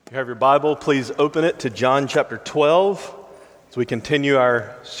If you have your Bible, please open it to John chapter 12 as we continue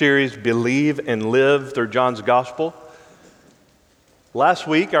our series, Believe and Live, through John's Gospel. Last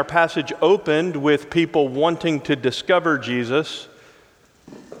week, our passage opened with people wanting to discover Jesus.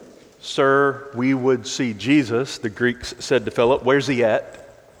 "Sir, we would see Jesus," the Greeks said to Philip. "Where's he at?"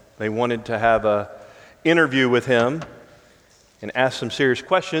 They wanted to have an interview with him and ask some serious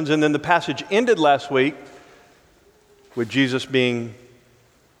questions. And then the passage ended last week with Jesus being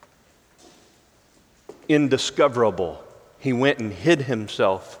indiscoverable. He went and hid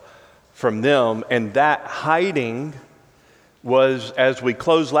himself from them, and that hiding was, as we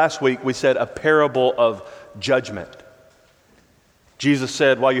closed last week, we said a parable of judgment. Jesus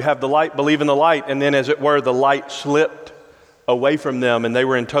said, "While you have the light, believe in the light," and then as it were, the light slipped away from them and they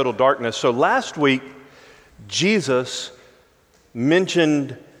were in total darkness. So last week, Jesus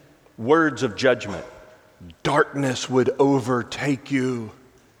mentioned words of judgment. Darkness would overtake you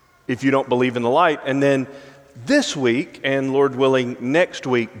if you don't believe in the light. And then this week, and Lord willing, next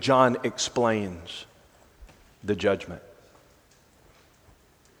week, John explains the judgment.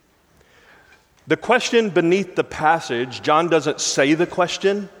 The question beneath the passage, John doesn't say the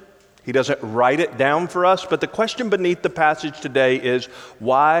question. He doesn't write it down for us. But the question beneath the passage today is,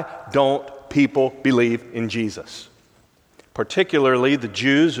 why don't people believe in Jesus? Particularly the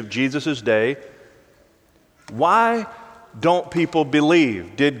Jews of Jesus' day. Why don't people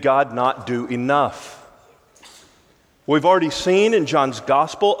believe? Did God not do enough? We've already seen in John's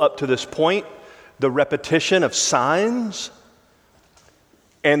gospel up to this point the repetition of signs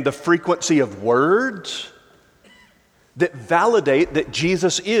and the frequency of words that validate that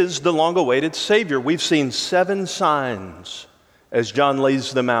Jesus is the long-awaited Savior. We've seen 7 signs, as John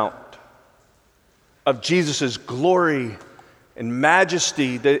lays them out, of Jesus' glory and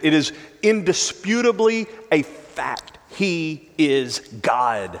majesty, that it is indisputably a fact. He is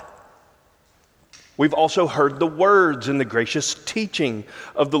God. We've also heard the words and the gracious teaching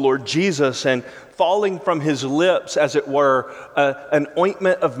of the Lord Jesus, and falling from his lips, as it were, an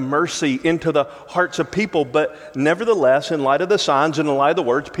ointment of mercy into the hearts of people. But nevertheless, in light of the signs and in light of the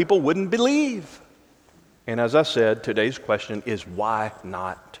words, people wouldn't believe. And as I said, today's question is, why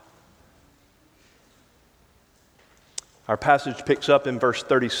not? Our passage picks up in verse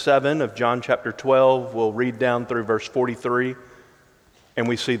 37 of John chapter 12. We'll read down through verse 43, and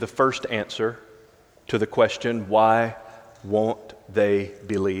we see the first answer to the question, why won't they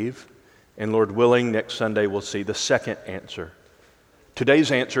believe? And Lord willing, next Sunday we'll see the second answer.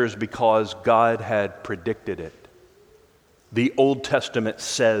 Today's answer is because God had predicted it. The Old Testament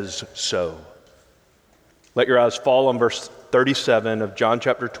says so. Let your eyes fall on verse 37 of John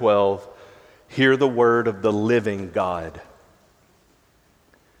chapter 12. Hear the word of the living God.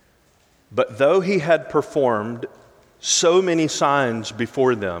 "But though he had performed so many signs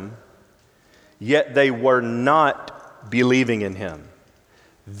before them, yet they were not believing in him.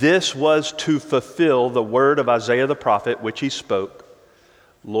 This was to fulfill the word of Isaiah the prophet, which he spoke,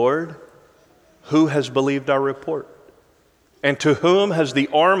 'Lord, who has believed our report? And to whom has the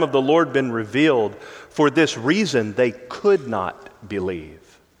arm of the Lord been revealed?' For this reason they could not believe.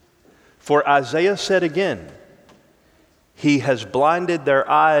 For Isaiah said again, 'He has blinded their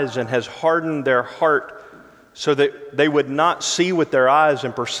eyes and has hardened their heart, so that they would not see with their eyes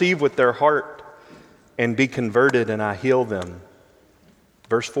and perceive with their heart and be converted, and I heal them.'"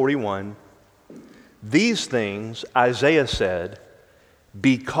 Verse 41, "These things Isaiah said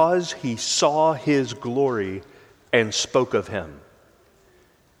because he saw his glory and spoke of him.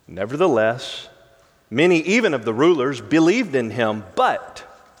 Nevertheless, many even of the rulers believed in him, but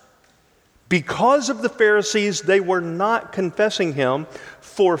because of the Pharisees, they were not confessing him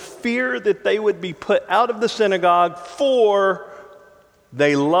for fear that they would be put out of the synagogue, for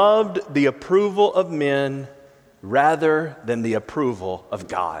they loved the approval of men rather than the approval of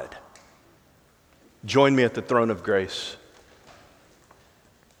God." Join me at the throne of grace.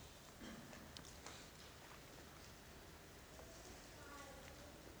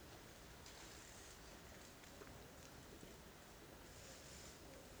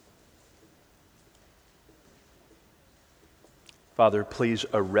 Father, please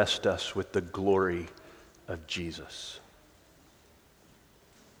arrest us with the glory of Jesus.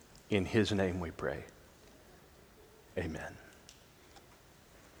 In his name we pray. Amen.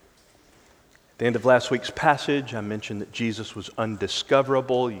 At the end of last week's passage, I mentioned that Jesus was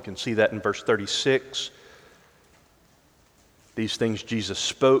undiscoverable. You can see that in verse 36. These things Jesus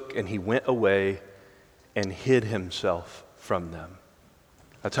spoke, and he went away and hid himself from them.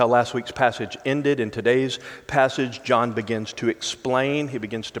 That's how last week's passage ended. In today's passage, John begins to explain, he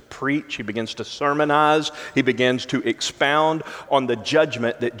begins to preach, he begins to sermonize, he begins to expound on the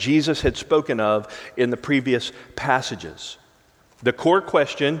judgment that Jesus had spoken of in the previous passages. The core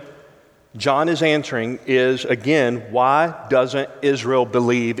question John is answering is, again, why doesn't Israel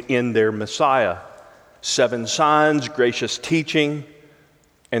believe in their Messiah? 7 signs, gracious teaching,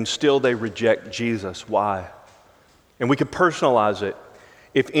 and still they reject Jesus. Why? And we could personalize it.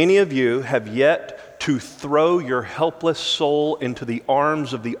 If any of you have yet to throw your helpless soul into the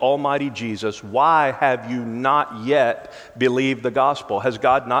arms of the Almighty Jesus, why have you not yet believed the gospel? Has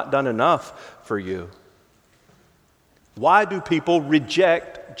God not done enough for you? Why do people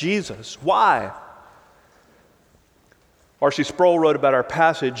reject Jesus? Why? R.C. Sproul wrote about our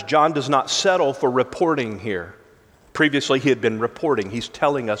passage, John does not settle for reporting here. Previously, he had been reporting. He's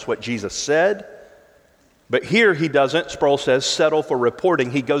telling us what Jesus said. But here he doesn't, Sproul says, settle for reporting.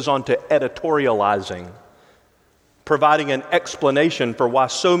 He goes on to editorializing, providing an explanation for why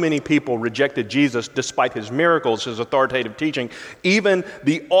so many people rejected Jesus despite his miracles, his authoritative teaching. Even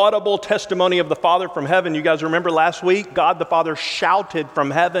the audible testimony of the Father from heaven. You guys remember last week? God the Father shouted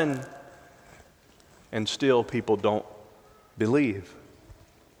from heaven. And still people don't believe.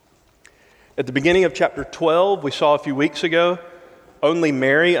 At the beginning of chapter 12, we saw a few weeks ago, only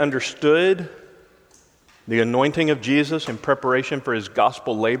Mary understood the anointing of Jesus in preparation for his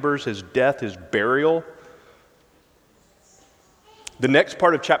gospel labors, his death, his burial. The next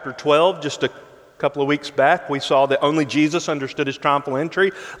part of chapter 12, just a couple of weeks back, we saw that only Jesus understood his triumphal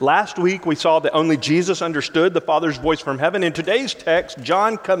entry. Last week, we saw that only Jesus understood the Father's voice from heaven. In today's text,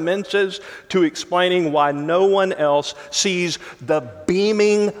 John commences to explaining why no one else sees the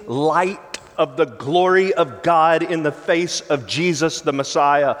beaming light of the glory of God in the face of Jesus the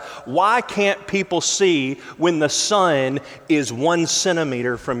Messiah. Why can't people see when the sun is 1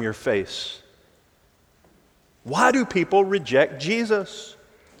 centimeter from your face? Why do people reject Jesus?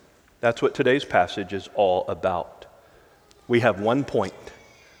 That's what today's passage is all about. We have one point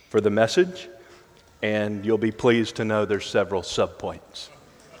for the message, and you'll be pleased to know there's several subpoints.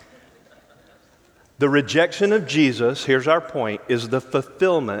 The rejection of Jesus, here's our point, is the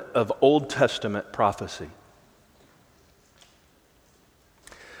fulfillment of Old Testament prophecy.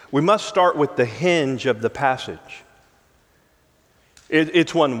 We must start with the hinge of the passage.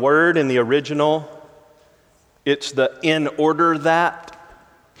 It's one word in the original. It's the in order that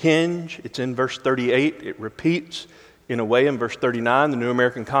hinge. It's in verse 38. It repeats in a way in verse 39. The New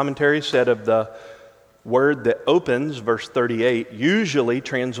American Commentary said of the word that opens verse 38, usually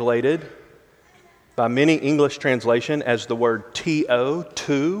translated by many English translation as the word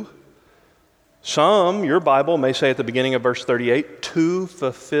to. Some, your Bible may say at the beginning of verse 38, to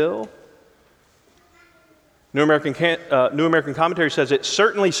fulfill. New American Commentary says it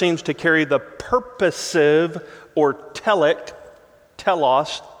certainly seems to carry the purposive or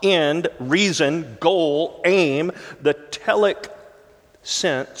telos, end, reason, goal, aim, the telic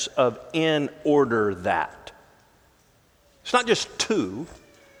sense of in order that. It's not just to.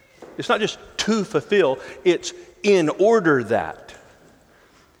 It's not just to fulfill, it's in order that.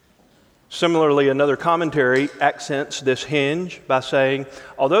 Similarly, another commentary accents this hinge by saying,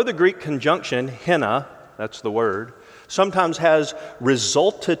 although the Greek conjunction, hina, that's the word, sometimes has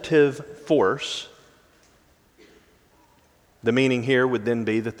resultative force, the meaning here would then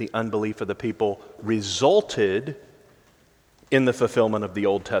be that the unbelief of the people resulted in the fulfillment of the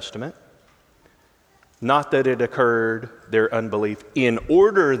Old Testament. Not that it occurred, their unbelief, in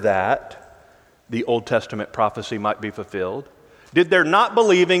order that the Old Testament prophecy might be fulfilled. Did their not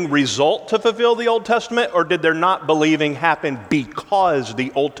believing result to fulfill the Old Testament, or did their not believing happen because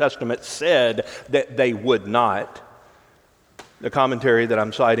the Old Testament said that they would not? The commentary that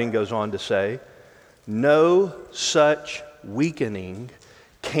I'm citing goes on to say, no such weakening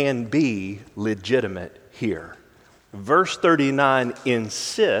can be legitimate here. Verse 39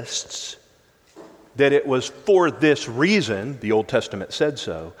 insists that it was for this reason, the Old Testament said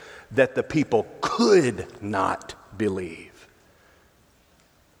so, that the people could not believe.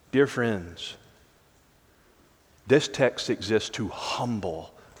 Dear friends, this text exists to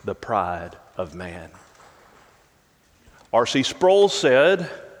humble the pride of man. R.C. Sproul said,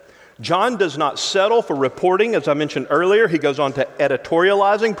 John does not settle for reporting, as I mentioned earlier. He goes on to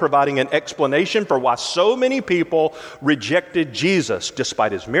editorializing, providing an explanation for why so many people rejected Jesus,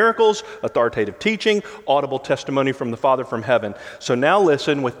 despite his miracles, authoritative teaching, audible testimony from the Father from heaven. So now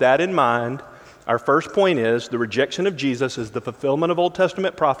listen, with that in mind, our first point is the rejection of Jesus is the fulfillment of Old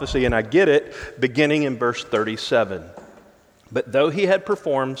Testament prophecy, and I get it beginning in verse 37. But though he had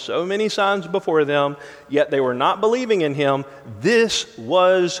performed so many signs before them, yet they were not believing in him. This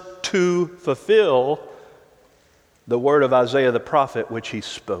was to fulfill the word of Isaiah the prophet, which he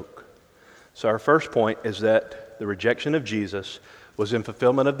spoke. So our first point is that the rejection of Jesus was in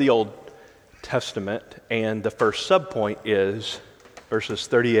fulfillment of the Old Testament. And the first subpoint is verses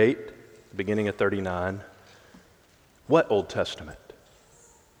 38, beginning of 39. What Old Testament?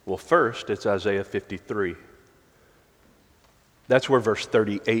 Well, first, it's Isaiah 53. That's where verse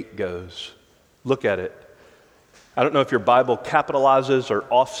 38 goes. Look at it. I don't know if your Bible capitalizes or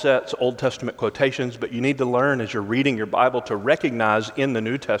offsets Old Testament quotations, but you need to learn as you're reading your Bible to recognize in the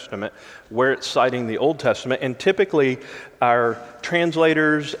New Testament where it's citing the Old Testament. And typically, our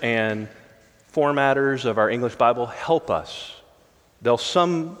translators and formatters of our English Bible help us. They'll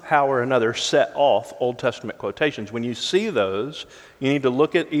somehow or another set off Old Testament quotations. When you see those, you need to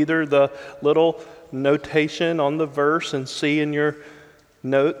look at either the little notation on the verse and see in your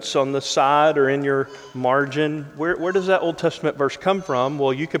notes on the side or in your margin, where does that Old Testament verse come from?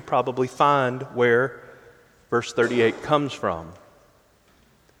 Well, you could probably find where verse 38 comes from.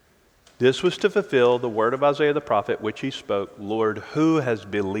 This was to fulfill the word of Isaiah the prophet, which he spoke, Lord, who has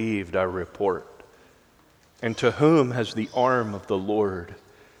believed our report? And to whom has the arm of the Lord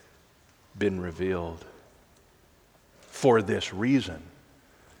been revealed? For this reason,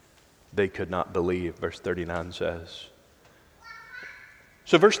 they could not believe, verse 39 says.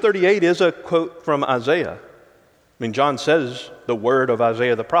 So verse 38 is a quote from Isaiah. I mean, John says the word of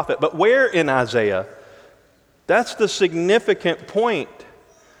Isaiah the prophet, but where in Isaiah? That's the significant point.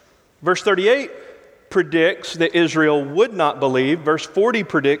 Verse 38 predicts that Israel would not believe. Verse 40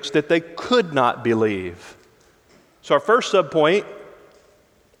 predicts that they could not believe. So our first subpoint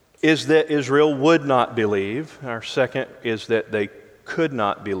is that Israel would not believe. Our second is that they could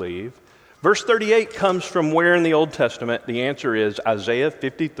not believe. Verse 38 comes from where in the Old Testament? The answer is Isaiah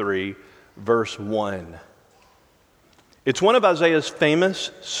 53, verse 1. It's one of Isaiah's famous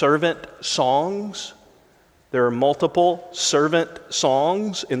servant songs. There are multiple servant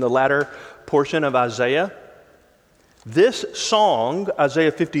songs in the latter portion of Isaiah. This song,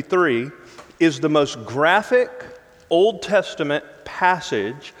 Isaiah 53, is the most graphic Old Testament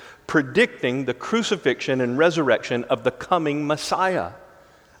passage predicting the crucifixion and resurrection of the coming Messiah.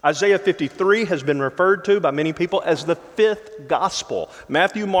 Isaiah 53 has been referred to by many people as the fifth gospel.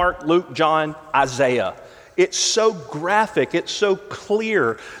 Matthew, Mark, Luke, John, Isaiah. It's so graphic, it's so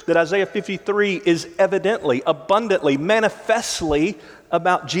clear that Isaiah 53 is evidently, abundantly, manifestly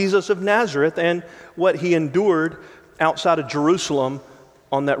about Jesus of Nazareth and what he endured outside of Jerusalem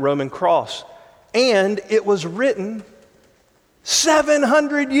on that Roman cross. And it was written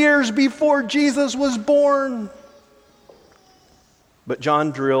 700 years before Jesus was born. But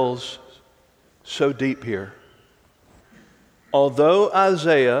John drills so deep here. Although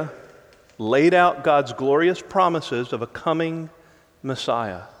Isaiah laid out God's glorious promises of a coming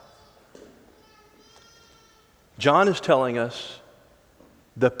Messiah, John is telling us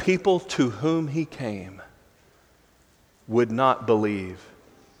the people to whom he came would not believe.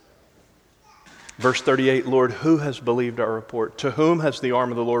 Verse 38, Lord, who has believed our report? To whom has the arm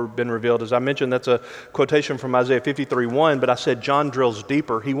of the Lord been revealed? As I mentioned, that's a quotation from Isaiah 53:1, but I said John drills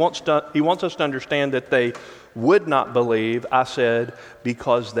deeper. He wants us to understand that they would not believe. I said,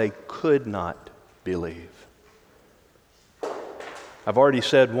 because they could not believe. I've already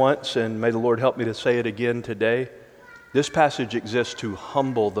said once, and may the Lord help me to say it again today, this passage exists to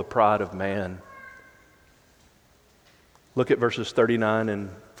humble the pride of man. Look at verses 39 and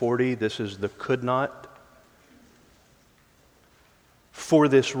 40. This is the could not. For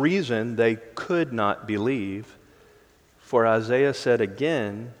this reason, they could not believe. For Isaiah said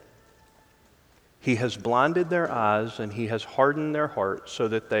again, he has blinded their eyes and he has hardened their hearts so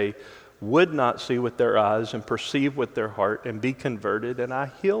that they would not see with their eyes and perceive with their heart and be converted, and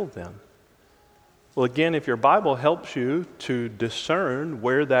I heal them. Well, again, if your Bible helps you to discern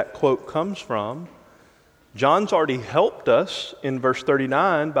where that quote comes from, John's already helped us in verse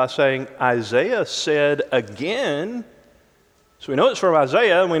 39 by saying Isaiah said again. So we know it's from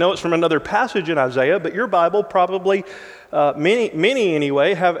Isaiah, and we know it's from another passage in Isaiah, but your Bible probably, many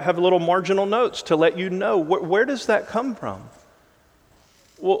anyway, have little marginal notes to let you know where does that come from?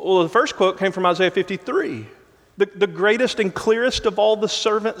 Well, the first quote came from Isaiah 53, the greatest and clearest of all the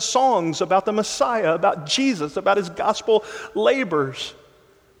servant songs about the Messiah, about Jesus, about his gospel labors.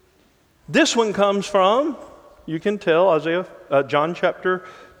 This one comes from, you can tell, John chapter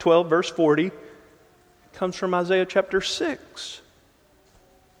 12, verse 40, comes from Isaiah chapter 6,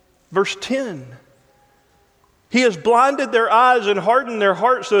 verse 10. He has blinded their eyes and hardened their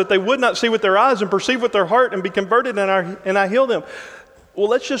hearts so that they would not see with their eyes and perceive with their heart and be converted, and I heal them. Well,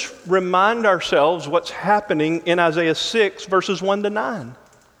 let's just remind ourselves what's happening in Isaiah 6, verses 1 to 9,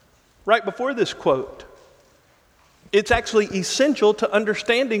 right before this quote. It's actually essential to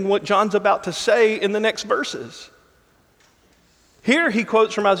understanding what John's about to say in the next verses. Here he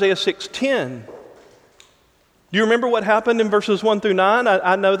quotes from Isaiah 6:10. Do you remember what happened in verses 1 through 9?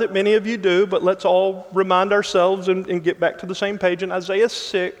 I know that many of you do, but let's all remind ourselves and get back to the same page. In Isaiah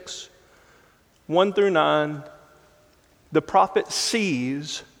 6, 1 through 9, the prophet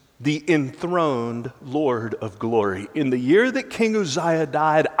sees the enthroned Lord of glory. In the year that King Uzziah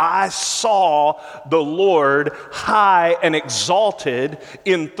died, I saw the Lord high and exalted,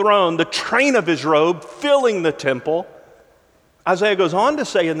 enthroned, the train of his robe filling the temple. Isaiah goes on to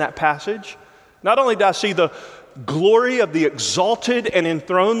say in that passage, not only did I see the glory of the exalted and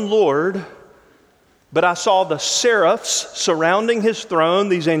enthroned Lord, but I saw the seraphs surrounding his throne,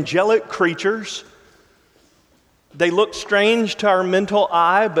 these angelic creatures. They look strange to our mental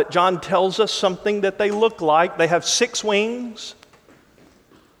eye, but John tells us something that they look like. They have 6 wings.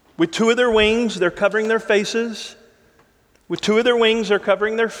 With 2 of their wings, they're covering their faces. With 2 of their wings, they're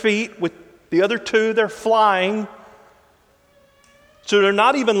covering their feet. With the other 2, they're flying. So they're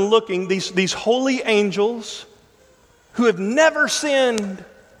not even looking. These holy angels who have never sinned.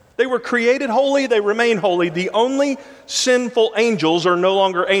 They were created holy, they remain holy. The only sinful angels are no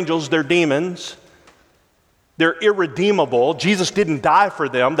longer angels, they're demons. They're irredeemable. Jesus didn't die for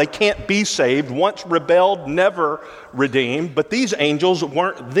them. They can't be saved. Once rebelled, never redeemed. But these angels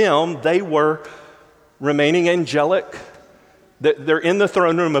weren't them. They were remaining angelic. They're in the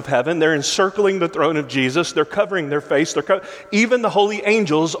throne room of heaven. They're encircling the throne of Jesus. They're covering their face. Even the holy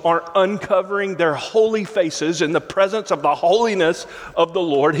angels aren't uncovering their holy faces in the presence of the holiness of the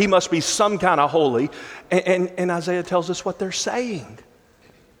Lord. He must be some kind of holy. And Isaiah tells us what they're saying.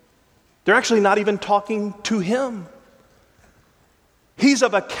 They're actually not even talking to him. He's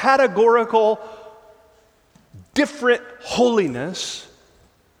of a categorical, different holiness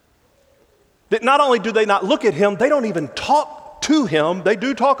that not only do they not look at him, they don't even talk to him. They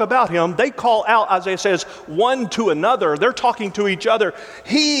do talk about him. They call out, Isaiah says, one to another. They're talking to each other.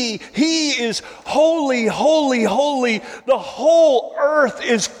 He is holy, holy, holy. The whole earth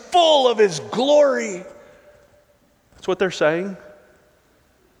is full of his glory. That's what they're saying.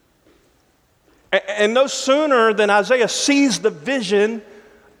 And no sooner than Isaiah sees the vision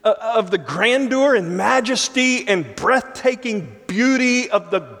of the grandeur and majesty and breathtaking beauty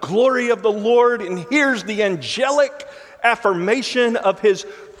of the glory of the Lord and hears the angelic affirmation of his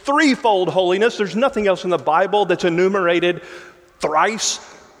threefold holiness. There's nothing else in the Bible that's enumerated thrice.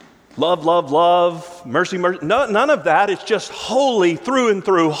 Love, love, love, mercy, mercy. No, none of that. It's just holy through and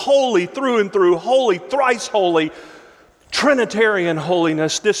through, holy through and through, holy, thrice holy, Trinitarian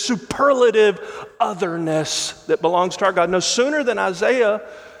holiness, this superlative otherness that belongs to our God. No sooner than Isaiah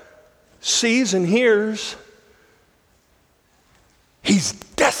sees and hears, he's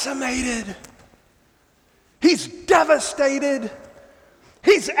decimated. He's devastated.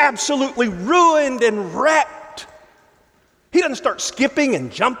 He's absolutely ruined and wrecked. He doesn't start skipping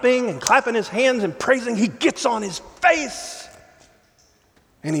and jumping and clapping his hands and praising. He gets on his face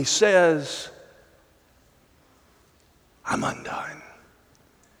and he says, I'm undone.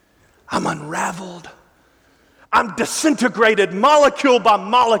 I'm unraveled. I'm disintegrated molecule by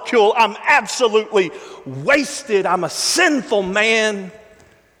molecule. I'm absolutely wasted. I'm a sinful man.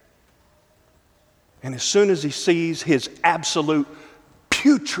 And as soon as he sees his absolute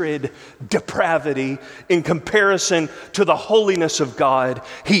putrid depravity in comparison to the holiness of God,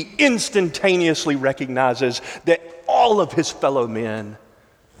 he instantaneously recognizes that all of his fellow men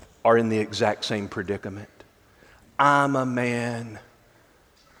are in the exact same predicament. I'm a man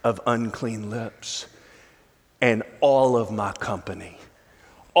of unclean lips, and all of my company,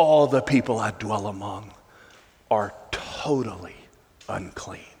 all the people I dwell among, are totally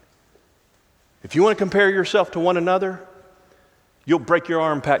unclean. If you want to compare yourself to one another, you'll break your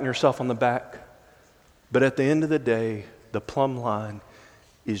arm patting yourself on the back. But at the end of the day, the plumb line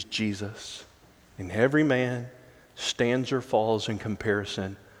is Jesus. And every man stands or falls in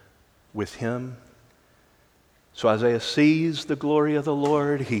comparison with him. So Isaiah sees the glory of the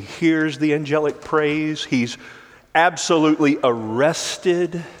Lord. He hears the angelic praise. He's absolutely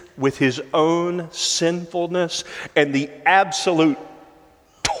arrested with his own sinfulness and the absolute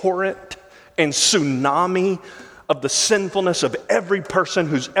torrent and tsunami of the sinfulness of every person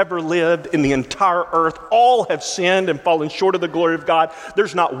who's ever lived in the entire earth. All have sinned and fallen short of the glory of God.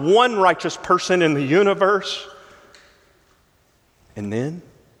 There's not one righteous person in the universe. And then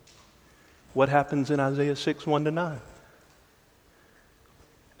what happens in Isaiah 6, 1-9?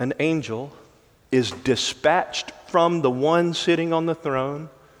 An angel is dispatched from the one sitting on the throne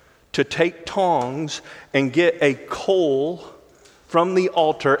to take tongs and get a coal from the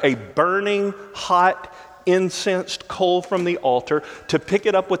altar, a burning, hot, incensed coal from the altar, to pick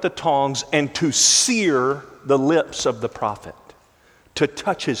it up with the tongs and to sear the lips of the prophet, to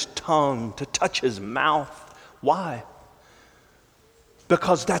touch his tongue, to touch his mouth. Why?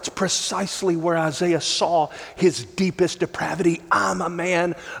 Because that's precisely where Isaiah saw his deepest depravity. I'm a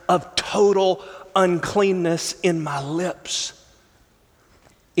man of total uncleanness in my lips.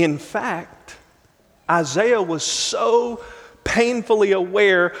 In fact, Isaiah was so painfully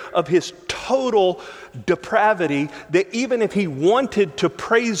aware of his total depravity that even if he wanted to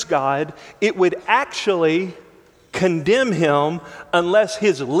praise God, it would actually condemn him unless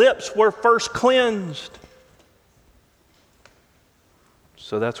his lips were first cleansed.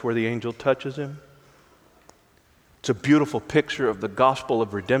 So that's where the angel touches him. It's a beautiful picture of the gospel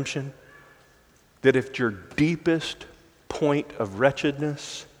of redemption, that if your deepest point of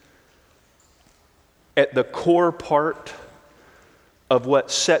wretchedness, at the core part of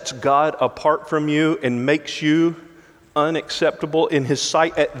what sets God apart from you and makes you unacceptable in His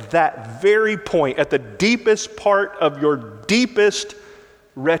sight, at that very point, at the deepest part of your deepest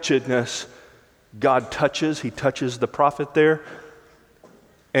wretchedness, God touches. He touches the prophet there.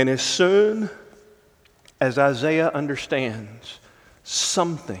 And as soon as Isaiah understands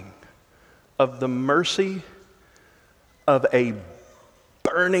something of the mercy of a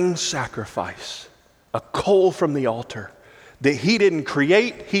burning sacrifice, a coal from the altar, that he didn't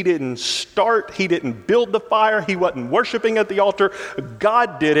create, he didn't start, he didn't build the fire, he wasn't worshiping at the altar.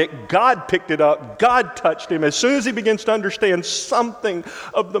 God did it, God picked it up, God touched him. As soon as he begins to understand something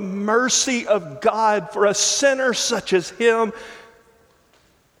of the mercy of God for a sinner such as him,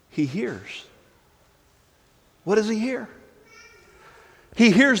 he hears. What does he hear?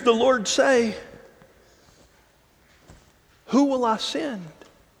 He hears the Lord say, "Who will I send?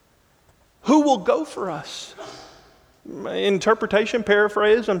 Who will go for us?" Interpretation,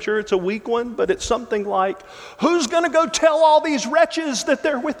 paraphrase, I'm sure it's a weak one, but it's something like, who's going to go tell all these wretches that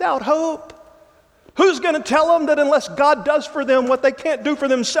they're without hope? Who's going to tell them that unless God does for them what they can't do for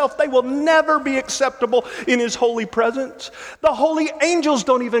themselves, they will never be acceptable in His holy presence? The holy angels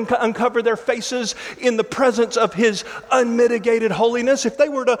don't even uncover their faces in the presence of His unmitigated holiness. If they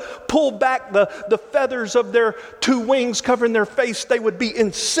were to pull back the feathers of their two wings covering their face, they would be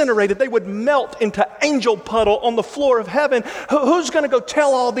incinerated. They would melt into angel puddle on the floor of heaven. Who's going to go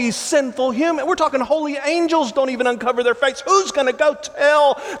tell all these sinful humans? We're talking holy angels don't even uncover their face. Who's going to go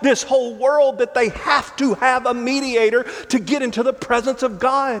tell this whole world that they have to have a mediator to get into the presence of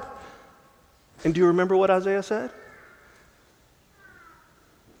God? And do you remember what Isaiah said?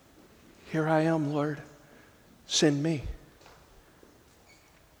 "Here I am, Lord, send me."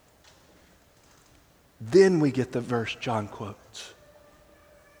 Then we get the verse John quotes.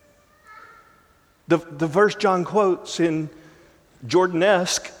 The verse John quotes in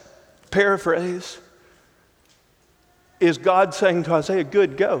Jordanesque paraphrase is God saying to Isaiah,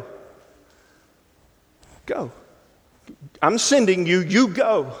 "Good, go. Go. I'm sending you, you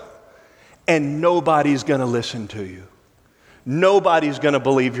go." And nobody's going to listen to you. Nobody's going to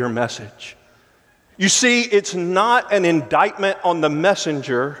believe your message. You see, it's not an indictment on the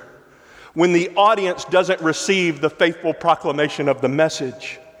messenger when the audience doesn't receive the faithful proclamation of the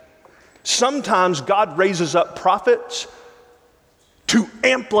message. Sometimes God raises up prophets to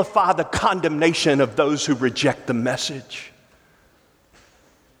amplify the condemnation of those who reject the message.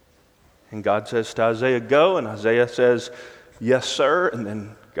 And God says to Isaiah, "Go." And Isaiah says, "Yes, sir." And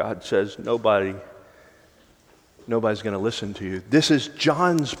then God says, nobody's going to listen to you. This is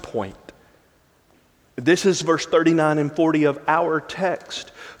John's point. This is verse 39 and 40 of our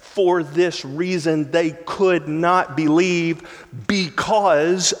text. For this reason they could not believe,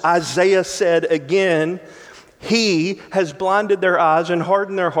 because Isaiah said again, "He has blinded their eyes and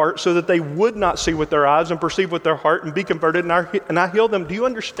hardened their hearts so that they would not see with their eyes and perceive with their heart and be converted, and I heal them." Do you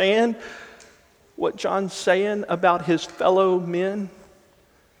understand what John's saying about his fellow men,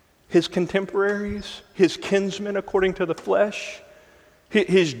 his contemporaries, his kinsmen according to the flesh,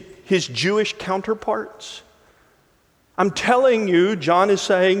 his Jewish counterparts? I'm telling you, John is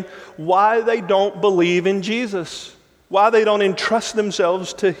saying why they don't believe in Jesus, why they don't entrust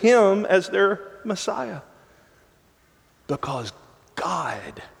themselves to Him as their Messiah. Because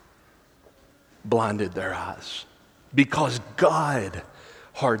God blinded their eyes, because God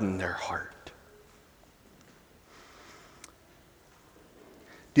hardened their heart.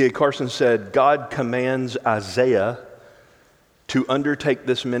 D.A. Carson said, God commands Isaiah to undertake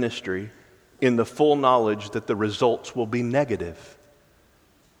this ministry in the full knowledge that the results will be negative.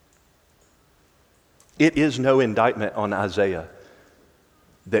 It is no indictment on Isaiah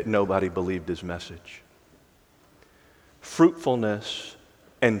that nobody believed his message. Fruitfulness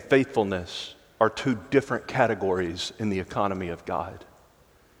and faithfulness are two different categories in the economy of God.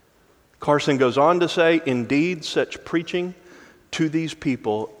 Carson goes on to say, indeed, such preaching to these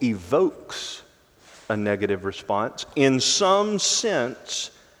people evokes a negative response. In some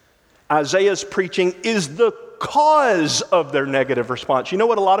sense, Isaiah's preaching is the cause of their negative response. You know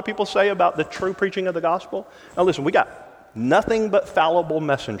what a lot of people say about the true preaching of the gospel? Now listen, we got nothing but fallible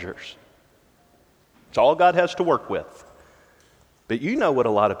messengers. It's all God has to work with. But you know what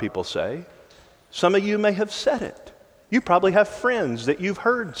a lot of people say. Some of you may have said it. You probably have friends that you've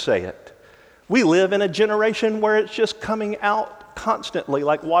heard say it. We live in a generation where it's just coming out constantly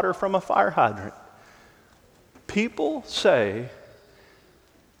like water from a fire hydrant. People say,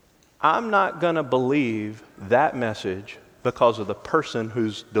 I'm not going to believe that message because of the person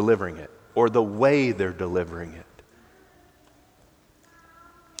who's delivering it or the way they're delivering it.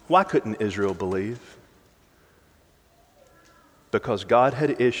 Why couldn't Israel believe? Because God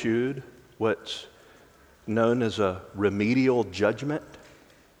had issued what's known as a remedial judgment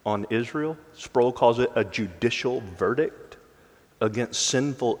on Israel. Sproul calls it a judicial verdict against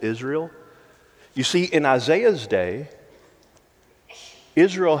sinful Israel. You see, in Isaiah's day,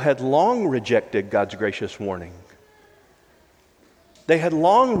 Israel had long rejected God's gracious warning. They had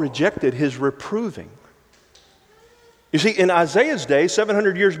long rejected his reproving. You see, in Isaiah's day,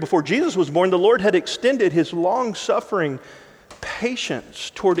 700 years before Jesus was born, the Lord had extended his long-suffering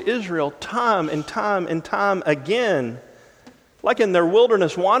patience toward Israel time and time and time again. Like in their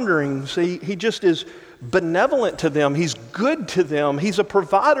wilderness wanderings, he just is benevolent to them. He's good to them. He's a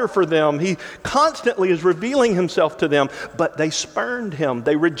provider for them. He constantly is revealing himself to them. But they spurned him.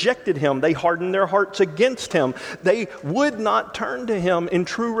 They rejected him. They hardened their hearts against him. They would not turn to him in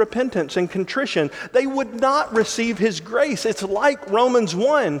true repentance and contrition. They would not receive his grace. It's like Romans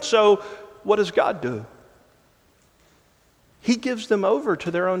 1. So what does God do? He gives them over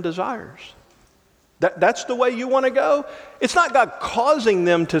to their own desires. That's the way you want to go? It's not God causing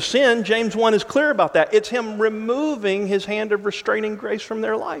them to sin. James 1 is clear about that. It's him removing his hand of restraining grace from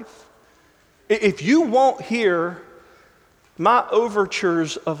their life. If you won't hear my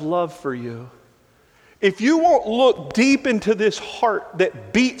overtures of love for you, if you won't look deep into this heart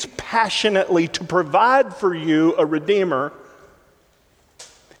that beats passionately to provide for you a Redeemer,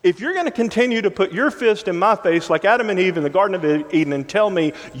 if you're going to continue to put your fist in my face like Adam and Eve in the Garden of Eden and tell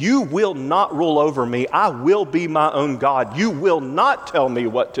me, you will not rule over me, I will be my own God, you will not tell me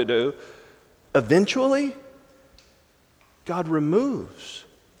what to do, eventually, God removes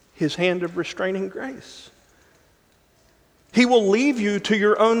his hand of restraining grace. He will leave you to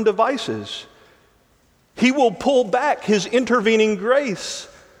your own devices. He will pull back his intervening grace,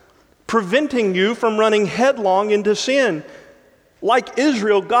 preventing you from running headlong into sin. Like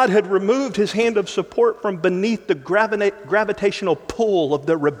Israel, God had removed his hand of support from beneath the gravitational pull of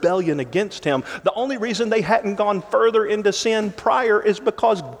their rebellion against him. The only reason they hadn't gone further into sin prior is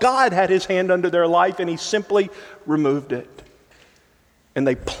because God had his hand under their life and he simply removed it. And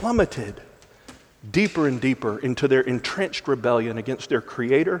they plummeted deeper and deeper into their entrenched rebellion against their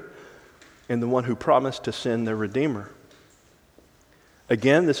Creator and the one who promised to send their Redeemer.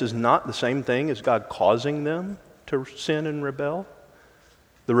 Again, this is not the same thing as God causing them to sin and rebel.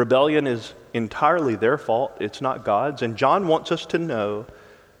 The rebellion is entirely their fault. It's not God's. And John wants us to know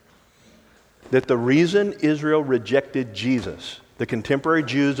that the reason Israel rejected Jesus, the contemporary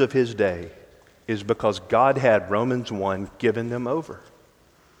Jews of his day, is because God had, Romans 1, given them over.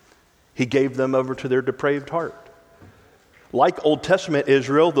 He gave them over to their depraved heart. Like Old Testament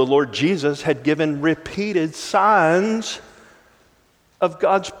Israel, the Lord Jesus had given repeated signs of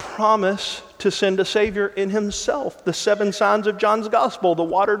God's promise to send a Savior in himself. The 7 signs of John's gospel, the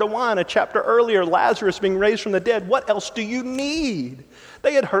water to wine, a chapter earlier, Lazarus being raised from the dead. What else do you need?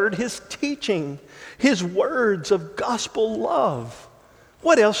 They had heard his teaching, his words of gospel love.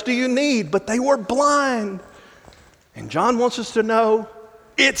 What else do you need? But they were blind. And John wants us to know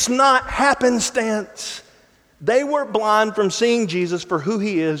it's not happenstance. They were blind from seeing Jesus for who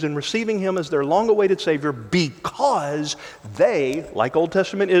he is and receiving him as their long-awaited Savior because they, like Old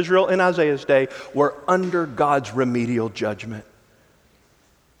Testament Israel in Isaiah's day, were under God's remedial judgment.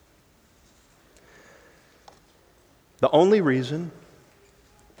 The only reason,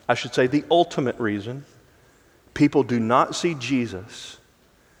 I should say the ultimate reason, people do not see Jesus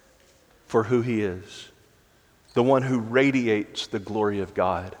for who he is, the one who radiates the glory of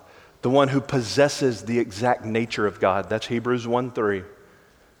God, the one who possesses the exact nature of God. That's Hebrews 1:3.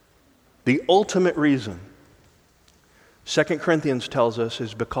 The ultimate reason, 2 Corinthians tells us,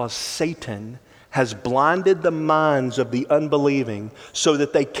 is because Satan has blinded the minds of the unbelieving so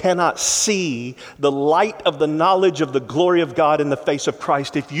that they cannot see the light of the knowledge of the glory of God in the face of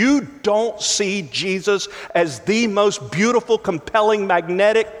Christ. If you don't see Jesus as the most beautiful, compelling,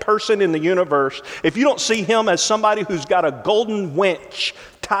 magnetic person in the universe, if you don't see him as somebody who's got a golden winch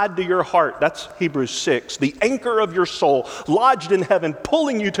tied to your heart, that's Hebrews 6, the anchor of your soul, lodged in heaven,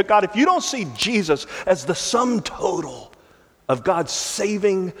 pulling you to God. If you don't see Jesus as the sum total of God's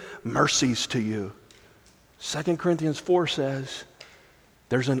saving mercies to you, 2 Corinthians 4 says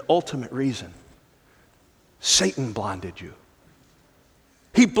there's an ultimate reason. Satan blinded you.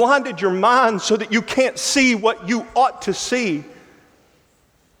 He blinded your mind so that you can't see what you ought to see.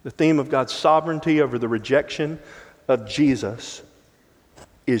 The theme of God's sovereignty over the rejection of Jesus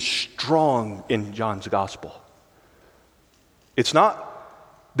is strong in John's gospel. It's not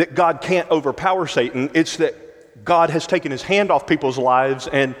that God can't overpower Satan, it's that God has taken his hand off people's lives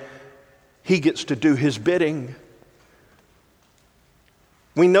and he gets to do his bidding.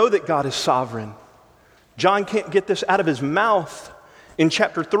 We know that God is sovereign. John can't get this out of his mouth. In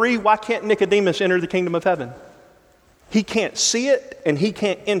chapter 3, why can't Nicodemus enter the kingdom of heaven? He can't see it and he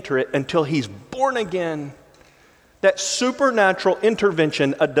can't enter it until he's born again. That supernatural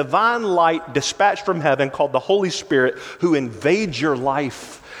intervention, a divine light dispatched from heaven called the Holy Spirit, who invades your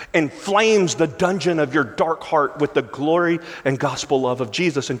life and flames the dungeon of your dark heart with the glory and gospel love of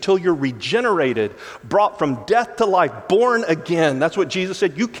Jesus until you're regenerated, brought from death to life, born again. That's what Jesus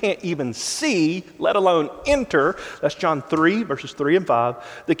said. You can't even see, let alone enter. That's John 3, verses 3 and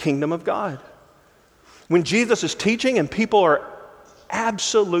 5, the kingdom of God. When Jesus is teaching and people are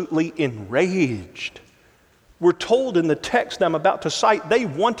absolutely enraged, we're told in the text I'm about to cite, they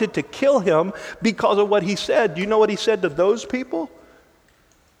wanted to kill him because of what he said. Do you know what he said to those people?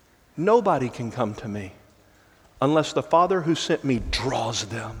 Nobody can come to me unless the Father who sent me draws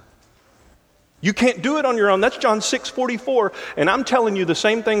them. You can't do it on your own. That's John 6:44. And I'm telling you the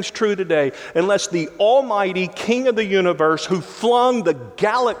same thing's true today. Unless the almighty King of the universe who flung the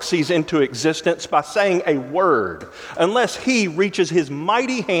galaxies into existence by saying a word, unless he reaches his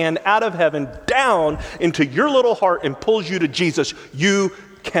mighty hand out of heaven down into your little heart and pulls you to Jesus, you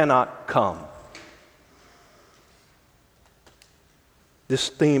cannot come. This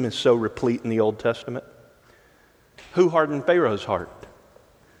theme is so replete in the Old Testament. Who hardened Pharaoh's heart?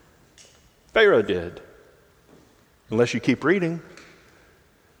 Pharaoh did, unless you keep reading.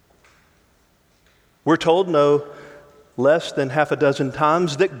 We're told no less than half a dozen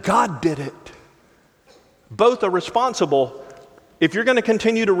times that God did it. Both are responsible. If you're going to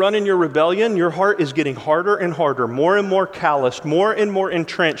continue to run in your rebellion, your heart is getting harder and harder, more and more calloused, more and more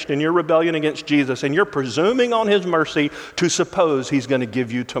entrenched in your rebellion against Jesus, and you're presuming on his mercy to suppose he's going to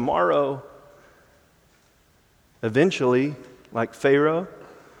give you tomorrow. Eventually, like Pharaoh,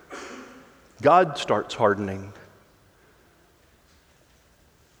 God starts hardening.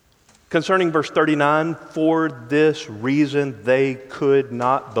 Concerning verse 39, for this reason they could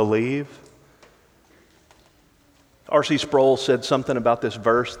not believe. R.C. Sproul said something about this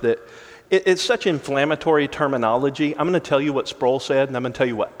verse that it's such inflammatory terminology. I'm going to tell you what Sproul said, and I'm going to tell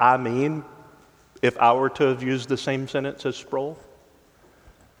you what I mean if I were to have used the same sentence as Sproul.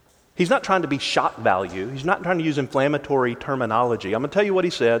 He's not trying to be shock value. He's not trying to use inflammatory terminology. I'm going to tell you what he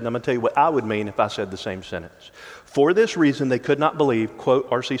said, and I'm going to tell you what I would mean if I said the same sentence. For this reason, they could not believe, quote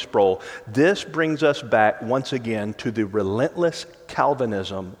R.C. Sproul, this brings us back once again to the relentless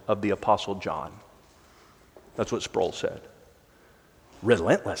Calvinism of the Apostle John. That's what Sproul said.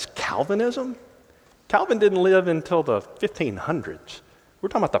 Relentless Calvinism? Calvin didn't live until the 1500s. We're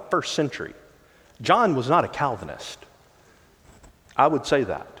talking about the first century. John was not a Calvinist. I would say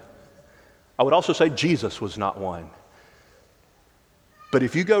that. I would also say Jesus was not one. But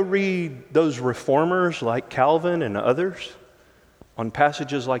if you go read those reformers like Calvin and others on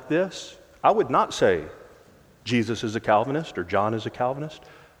passages like this, I would not say Jesus is a Calvinist or John is a Calvinist.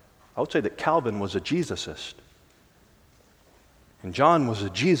 I would say that Calvin was a Jesusist. And John was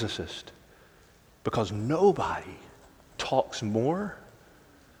a Jesusist because nobody talks more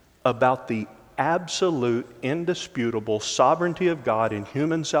about the absolute, indisputable sovereignty of God in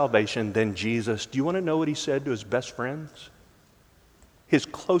human salvation than Jesus. Do you want to know what he said to his best friends? His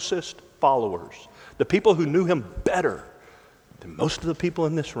closest followers, the people who knew him better than most of the people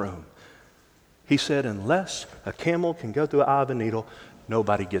in this room. He said, unless a camel can go through the eye of a needle,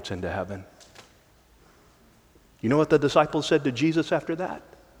 nobody gets into heaven. You know what the disciples said to Jesus after that?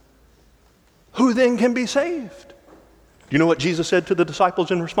 Who then can be saved? You know what Jesus said to the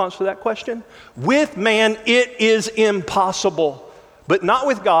disciples in response to that question? With man it is impossible, but not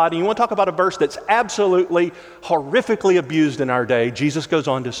with God. And you want to talk about a verse that's absolutely horrifically abused in our day. Jesus goes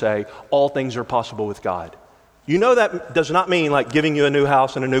on to say, all things are possible with God. You know that does not mean like giving you a new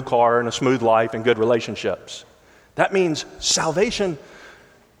house and a new car and a smooth life and good relationships. That means salvation.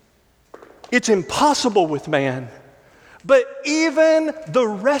 It's impossible with man. But even the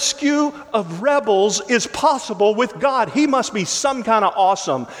rescue of rebels is possible with God. He must be some kind of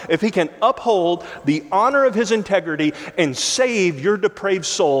awesome if he can uphold the honor of his integrity and save your depraved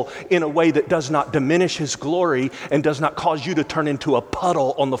soul in a way that does not diminish his glory and does not cause you to turn into a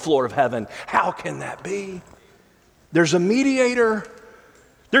puddle on the floor of heaven. How can that be? There's a mediator.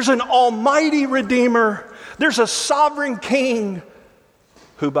 There's an almighty redeemer. There's a sovereign king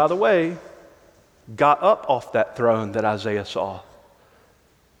who, by the way, got up off that throne that Isaiah saw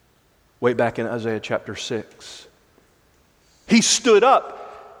way back in Isaiah chapter 6. He stood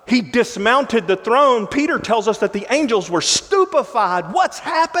up. He dismounted the throne. Peter tells us that the angels were stupefied. What's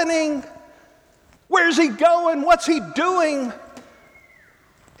happening? Where's he going? What's he doing?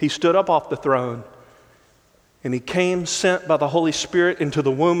 He stood up off the throne and he came sent by the Holy Spirit into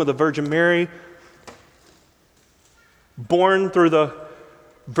the womb of the Virgin Mary, born through the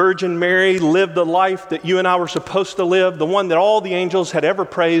Virgin Mary, lived the life that you and I were supposed to live, the one that all the angels had ever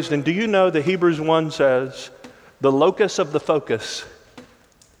praised. And do you know that Hebrews 1 says, the locus of the focus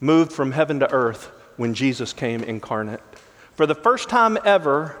moved from heaven to earth when Jesus came incarnate. For the first time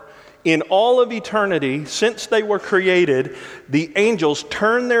ever in all of eternity, since they were created, the angels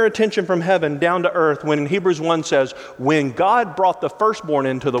turned their attention from heaven down to earth when Hebrews 1 says, when God brought the firstborn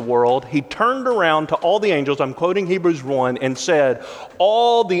into the world, he turned around to all the angels, I'm quoting Hebrews 1, and said,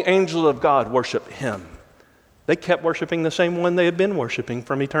 all the angels of God worship him. They kept worshiping the same one they had been worshiping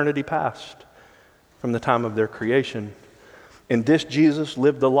from eternity past, from the time of their creation. And this Jesus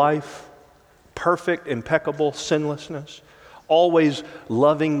lived a life, perfect, impeccable sinlessness, always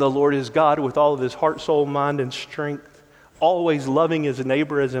loving the Lord his God with all of his heart, soul, mind, and strength, always loving his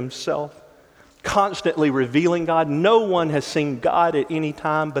neighbor as himself, constantly revealing God. No one has seen God at any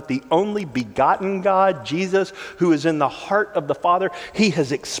time, but the only begotten God, Jesus, who is in the heart of the Father, he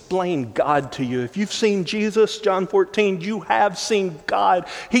has explained God to you. If you've seen Jesus, John 14, you have seen God.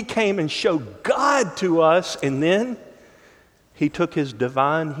 He came and showed God to us, and then he took his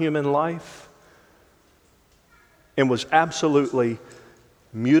divine human life and was absolutely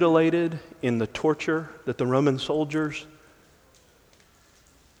mutilated in the torture that the Roman soldiers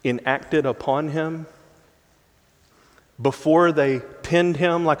enacted upon him. Before they pinned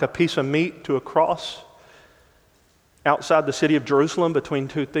him like a piece of meat to a cross outside the city of Jerusalem between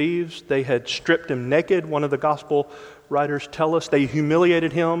two thieves, they had stripped him naked. One of the gospel writers tell us they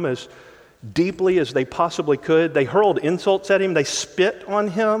humiliated him as deeply as they possibly could. They hurled insults at him. They spit on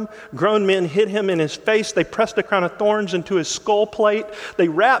him. Grown men hit him in his face. They pressed a crown of thorns into his skull plate. They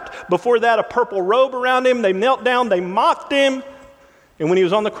wrapped, before that, a purple robe around him. They knelt down. They mocked him. And when he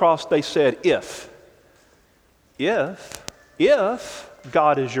was on the cross, they said, if God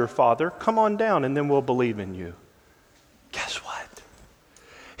is your Father, come on down and then we'll believe in you. Guess what?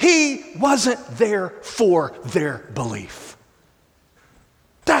 He wasn't there for their belief.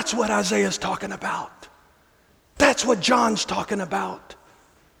 That's what Isaiah's talking about. That's what John's talking about.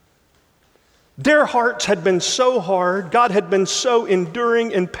 Their hearts had been so hard. God had been so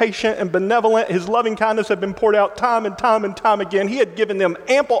enduring and patient and benevolent. His loving kindness had been poured out time and time and time again. He had given them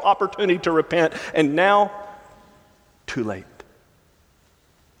ample opportunity to repent, and now, too late.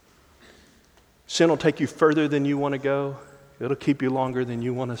 Sin will take you further than you want to go. It'll keep you longer than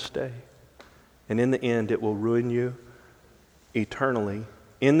you want to stay. And in the end, it will ruin you eternally.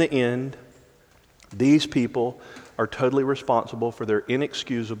 In the end, these people are totally responsible for their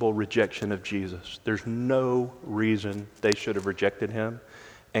inexcusable rejection of Jesus. There's no reason they should have rejected him,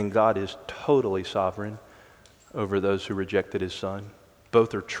 and God is totally sovereign over those who rejected his son.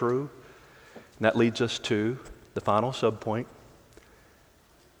 Both are true, and that leads us to the final subpoint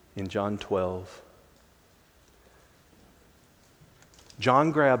in John 12.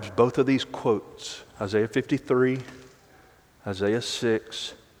 John grabs both of these quotes, Isaiah 53, Isaiah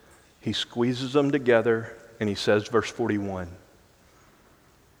 6, he squeezes them together and he says, verse 41,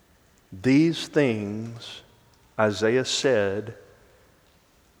 these things Isaiah said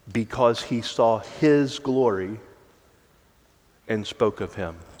because he saw his glory and spoke of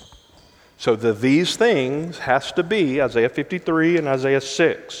him. So these things has to be Isaiah 53 and Isaiah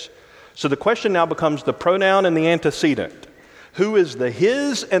 6. So the question now becomes the pronoun and the antecedent. Who is the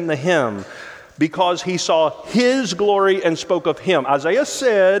his and the him? Because he saw his glory and spoke of him. Isaiah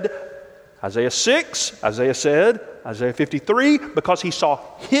said, Isaiah 6, Isaiah said, Isaiah 53, because he saw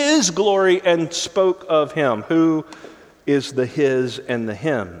his glory and spoke of him. Who is the his and the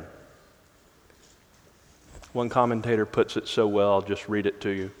him. One commentator puts it so well, I'll just read it to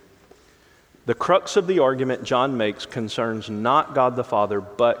you. The crux of the argument John makes concerns not God the Father,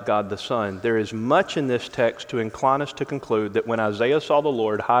 but God the Son. There is much in this text to incline us to conclude that when Isaiah saw the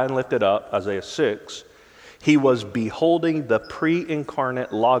Lord high and lifted up, Isaiah 6, he was beholding the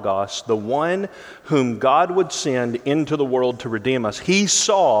pre-incarnate Logos, the one whom God would send into the world to redeem us. He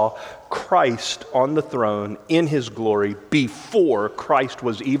saw Christ on the throne in his glory before Christ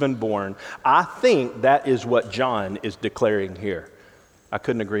was even born. I think that is what John is declaring here. I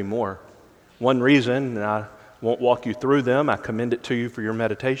couldn't agree more. One reason, and I won't walk you through them, I commend it to you for your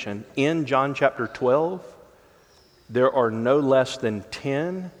meditation. In John chapter 12, there are no less than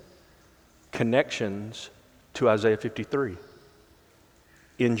 10 connections to Isaiah 53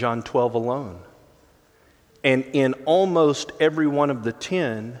 in John 12 alone. And in almost every one of the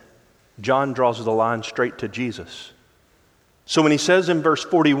 10, John draws the line straight to Jesus. So when he says in verse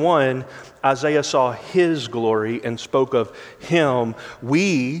 41, Isaiah saw his glory and spoke of him,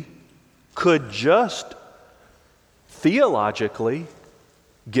 we could just theologically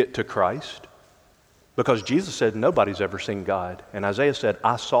get to Christ because Jesus said nobody's ever seen God. And Isaiah said,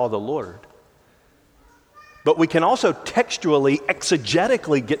 I saw the Lord. But we can also textually,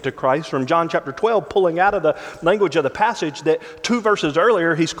 exegetically get to Christ from John chapter 12, pulling out of the language of the passage that 2 verses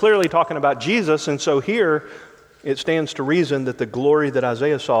earlier, he's clearly talking about Jesus. And so here, it stands to reason that the glory that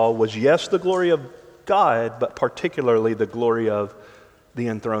Isaiah saw was, yes, the glory of God, but particularly the glory of the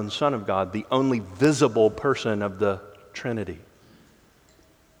enthroned Son of God, the only visible person of the Trinity.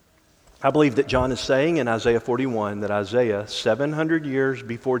 I believe that John is saying in Isaiah 41 that Isaiah, 700 years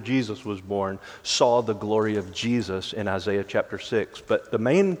before Jesus was born, saw the glory of Jesus in Isaiah chapter 6. But the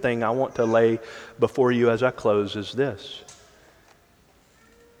main thing I want to lay before you as I close is this.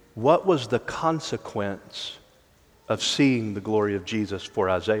 What was the consequence of seeing the glory of Jesus for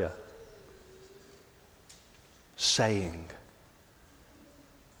Isaiah? Saying.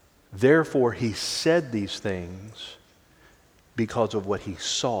 Therefore, he said these things because of what he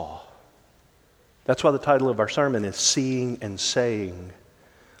saw. That's why the title of our sermon is Seeing and Saying.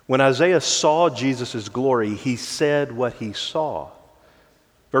 When Isaiah saw Jesus' glory, he said what he saw.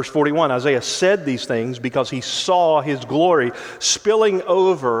 Verse 41, Isaiah said these things because he saw his glory spilling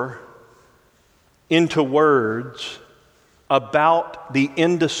over into words about the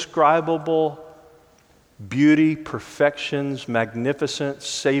indescribable beauty, perfections, magnificence,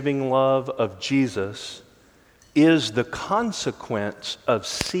 saving love of Jesus is the consequence of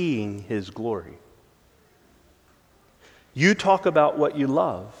seeing his glory. You talk about what you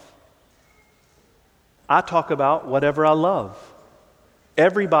love. I talk about whatever I love.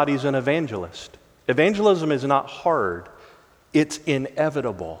 Everybody's an evangelist. Evangelism is not hard. It's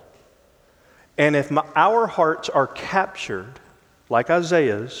inevitable. And if our hearts are captured, like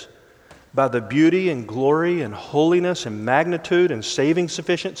Isaiah's, by the beauty and glory and holiness and magnitude and saving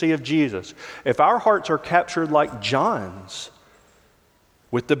sufficiency of Jesus, if our hearts are captured like John's,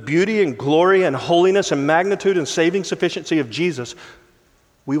 with the beauty and glory and holiness and magnitude and saving sufficiency of Jesus,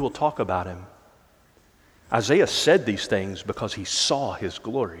 we will talk about him. Isaiah said these things because he saw his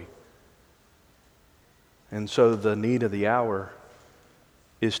glory. And so the need of the hour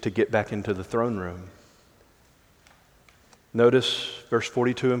is to get back into the throne room. Notice verse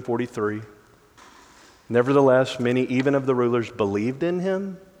 42 and 43. Nevertheless, many even of the rulers believed in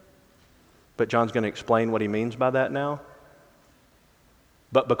him. But John's going to explain what he means by that now.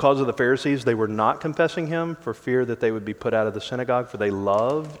 But because of the Pharisees, they were not confessing him for fear that they would be put out of the synagogue, for they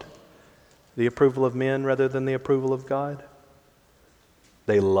loved the approval of men rather than the approval of God.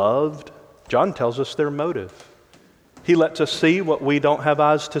 They loved. John tells us their motive. He lets us see what we don't have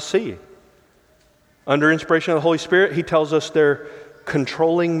eyes to see. Under inspiration of the Holy Spirit, he tells us their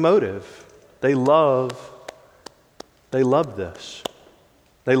controlling motive. They love this.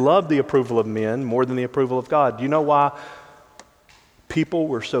 They love the approval of men more than the approval of God. Do you know why people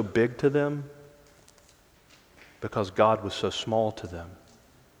were so big to them? Because God was so small to them.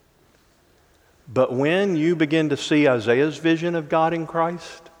 But when you begin to see Isaiah's vision of God in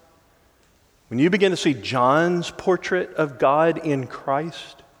Christ, when you begin to see John's portrait of God in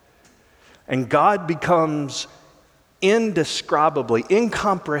Christ, and God becomes indescribably,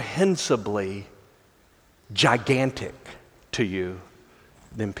 incomprehensibly gigantic to you,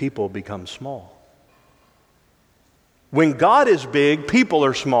 then people become small. When God is big, people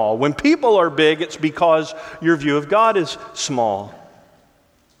are small. When people are big, it's because your view of God is small.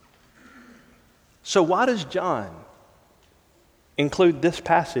 So why does John include this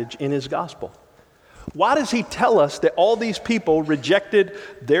passage in his gospel? Why does he tell us that all these people rejected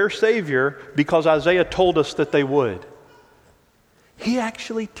their Savior because Isaiah told us that they would? he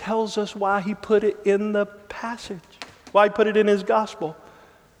actually tells us why he put it in the passage, why he put it in his gospel.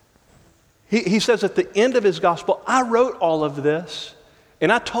 He says at the end of his gospel, I wrote all of this,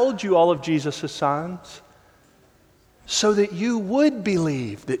 and I told you all of Jesus' signs, so that you would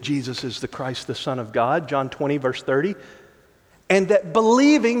believe that Jesus is the Christ, the Son of God, John 20, verse 30, and that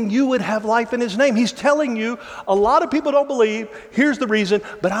believing you would have life in his name. He's telling you, a lot of people don't believe, here's the reason,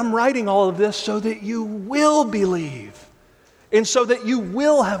 but I'm writing all of this so that you will believe, and so that you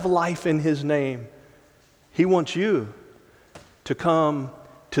will have life in his name. He wants you to come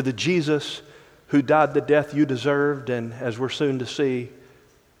to the Jesus who died the death you deserved, and as we're soon to see,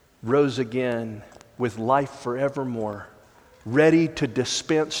 rose again with life forevermore, ready to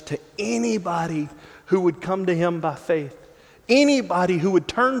dispense to anybody who would come to him by faith, anybody who would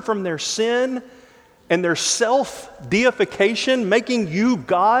turn from their sin and their self-deification, making you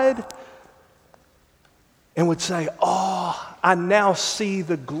God, and would say, oh, I now see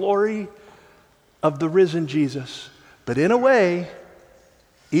the glory of the risen Jesus, but in a way,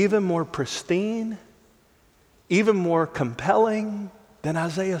 even more pristine, even more compelling than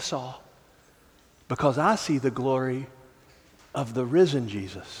Isaiah saw, because I see the glory of the risen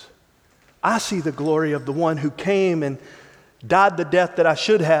Jesus. I see the glory of the one who came and died the death that I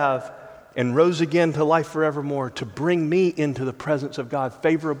should have and rose again to life forevermore to bring me into the presence of God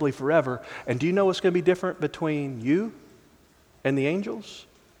favorably forever. And do you know what's going to be different between you and the angels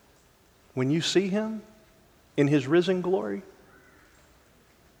when you see him in his risen glory?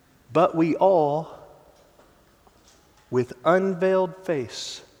 But we all, with unveiled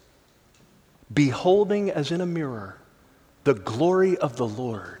face, beholding as in a mirror the glory of the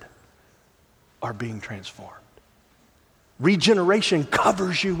Lord, are being transformed. Regeneration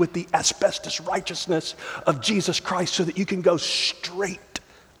covers you with the asbestos righteousness of Jesus Christ so that you can go straight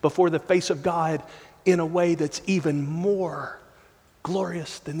before the face of God in a way that's even more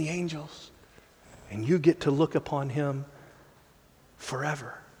glorious than the angels. And you get to look upon him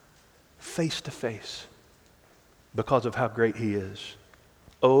forever, face to face, because of how great he is.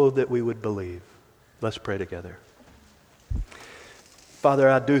 Oh, that we would believe. Let's pray together. Father,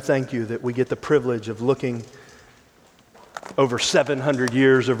 I do thank you that we get the privilege of looking over 700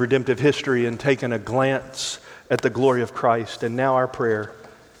 years of redemptive history and taking a glance at the glory of Christ. And now our prayer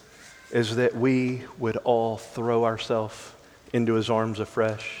is that we would all throw ourselves into his arms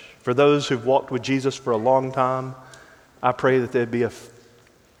afresh. For those who've walked with Jesus for a long time, I pray that there'd be a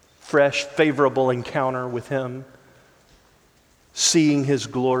fresh, favorable encounter with him, seeing his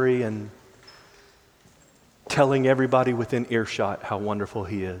glory and telling everybody within earshot how wonderful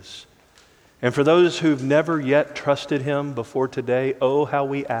he is. And for those who've never yet trusted him before today, oh, how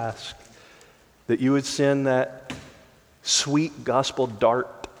we ask that you would send that sweet gospel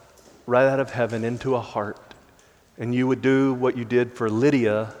dart right out of heaven into a heart, and you would do what you did for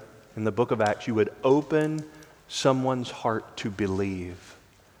Lydia in the book of Acts. You would open someone's heart to believe.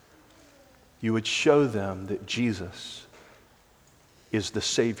 You would show them that Jesus is the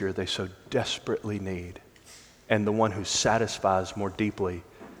Savior they so desperately need, and the one who satisfies more deeply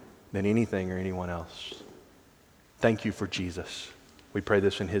than anything or anyone else. Thank you for Jesus. We pray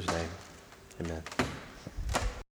this in his name. Amen.